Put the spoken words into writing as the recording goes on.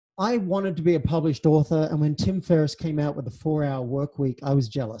I wanted to be a published author. And when Tim Ferriss came out with the 4-hour work week, I was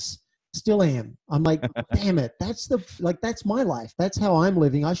jealous. Still am. I'm like, damn it. That's my life. That's how I'm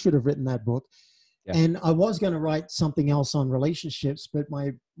living. I should have written that book. Yeah. And I was going to write something else on relationships, but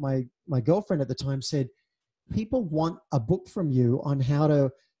my girlfriend at the time said, people want a book from you on how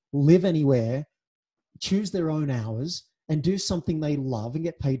to live anywhere, choose their own hours, and do something they love and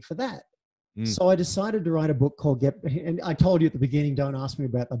get paid for that. So I decided to write a book called and I told you at the beginning, don't ask me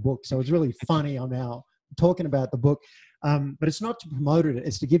about the book. So it's really funny I'm now talking about the book. But it's not to promote it.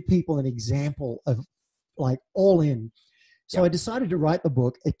 It's to give people an example of like all in. So I decided to write the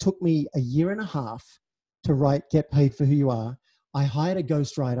book. It took me a year and a half to write Get Paid for Who You Are. I hired a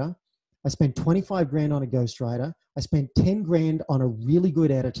ghostwriter. I spent 25 grand on a ghostwriter. I spent 10 grand on a really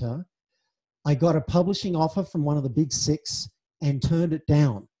good editor. I got a publishing offer from one of the big 6 and turned it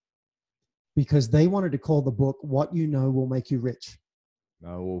down because they wanted to call the book What You Know Will Make You Rich.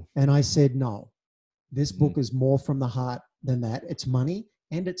 No. And I said, no, this book is more from the heart than that. It's money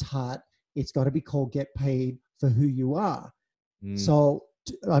and it's heart. It's got to be called Get Paid for Who You Are. So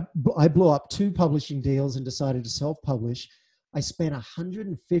I blew up 2 publishing deals and decided to self-publish. I spent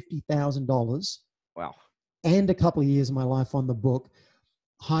 $150,000. Wow. And a couple of years of my life on the book.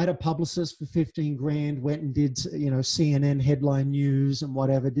 Hired a publicist for 15 grand, went and did, CNN headline news and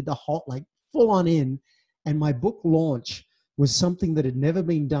whatever, did the hot, like full on in. And my book launch was something that had never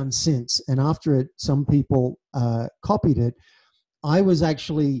been done since. And after it, some people copied it. I was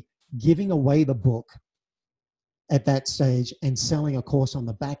actually giving away the book at that stage and selling a course on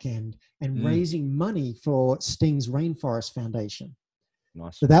the back end and raising money for Sting's Rainforest Foundation.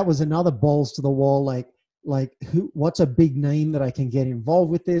 Nice. So that was another balls to the wall, what's a big name that I can get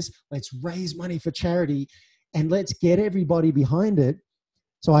involved with this? Let's raise money for charity and let's get everybody behind it.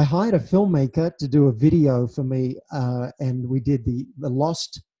 So I hired a filmmaker to do a video for me, and we did the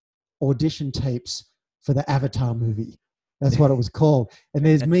lost audition tapes for the Avatar movie. That's what it was called. And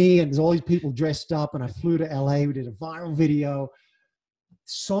there's me and there's all these people dressed up, and I flew to LA. We did a viral video.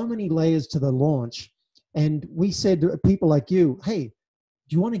 So many layers to the launch. And we said to people like you, hey,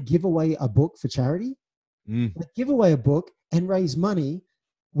 do you want to give away a book for charity? Give away a book and raise money.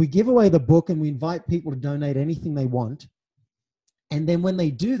 We give away the book and we invite people to donate anything they want. And then when they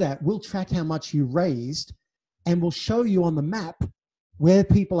do that, we'll track how much you raised and we'll show you on the map where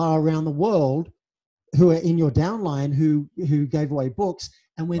people are around the world who are in your downline who gave away books.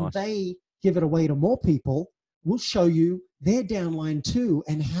 And when they give it away to more people, we'll show you their downline too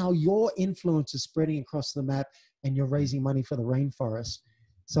and how your influence is spreading across the map and you're raising money for the rainforest.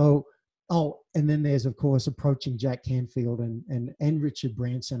 So, and then there's, of course, approaching Jack Canfield and Richard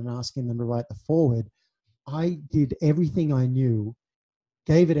Branson and asking them to write the foreword. I did everything I knew,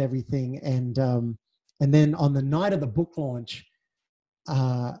 gave it everything. And then on the night of the book launch,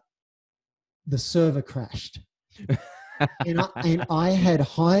 the server crashed. and I had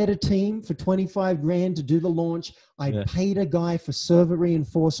hired a team for 25 grand to do the launch. I paid a guy for server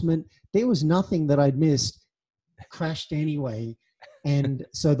reinforcement. There was nothing that I'd missed. Crashed anyway. And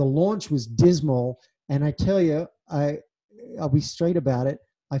so the launch was dismal. And I tell you, I'll be straight about it.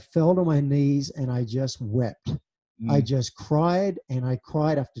 I fell to my knees and I just wept. I just cried, and I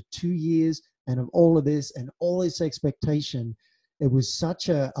cried after 2 years and of all of this and all this expectation. It was such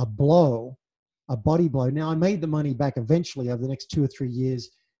a blow, a body blow. Now I made the money back eventually over the next 2 or 3 years.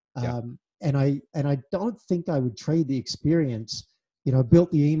 And I don't think I would trade the experience.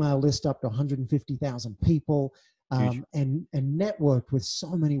 Built the email list up to 150,000 people, and networked with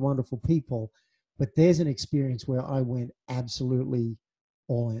so many wonderful people. But there's an experience where I went absolutely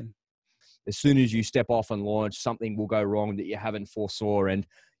all in. As soon as you step off and launch, something will go wrong that you haven't foresaw, and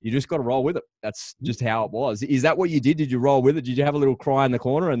you just got to roll with it. That's just how it was. Is that what you did? Did you roll with it? Did you have a little cry in the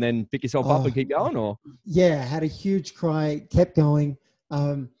corner and then pick yourself up and keep going? Or yeah, I had a huge cry, kept going.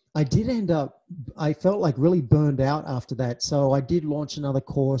 I did end up, I felt like really burned out after that. So I did launch another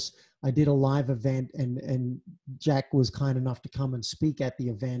course. I did a live event, and Jack was kind enough to come and speak at the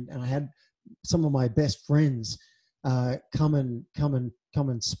event. And I had some of my best friends come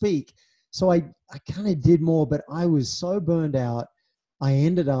and speak. So I kind of did more, but I was so burned out. I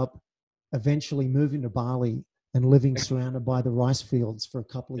ended up eventually moving to Bali and living surrounded by the rice fields for a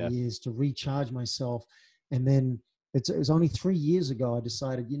couple of years to recharge myself. And then it was only 3 years ago I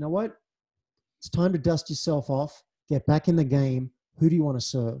decided, you know what? It's time to dust yourself off, get back in the game. Who do you want to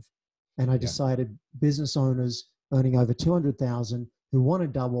serve? And I decided business owners earning over 200,000 who want to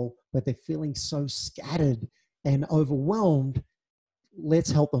double, but they're feeling so scattered and overwhelmed.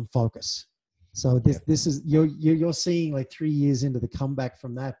 Let's help them focus. So this is you're seeing like 3 years into the comeback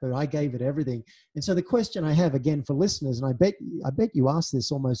from that, but I gave it everything. And so the question I have again for listeners, and I bet you ask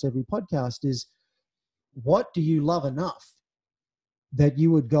this almost every podcast, is what do you love enough that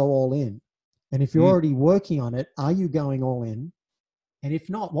you would go all in? And if you're already working on it, are you going all in? And if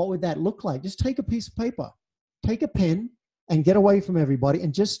not, what would that look like? Just take a piece of paper, take a pen, and get away from everybody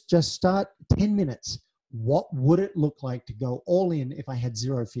and just start 10 minutes. What would it look like to go all in if I had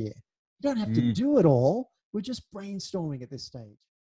zero fear? You don't have to do it all. We're just brainstorming at this stage.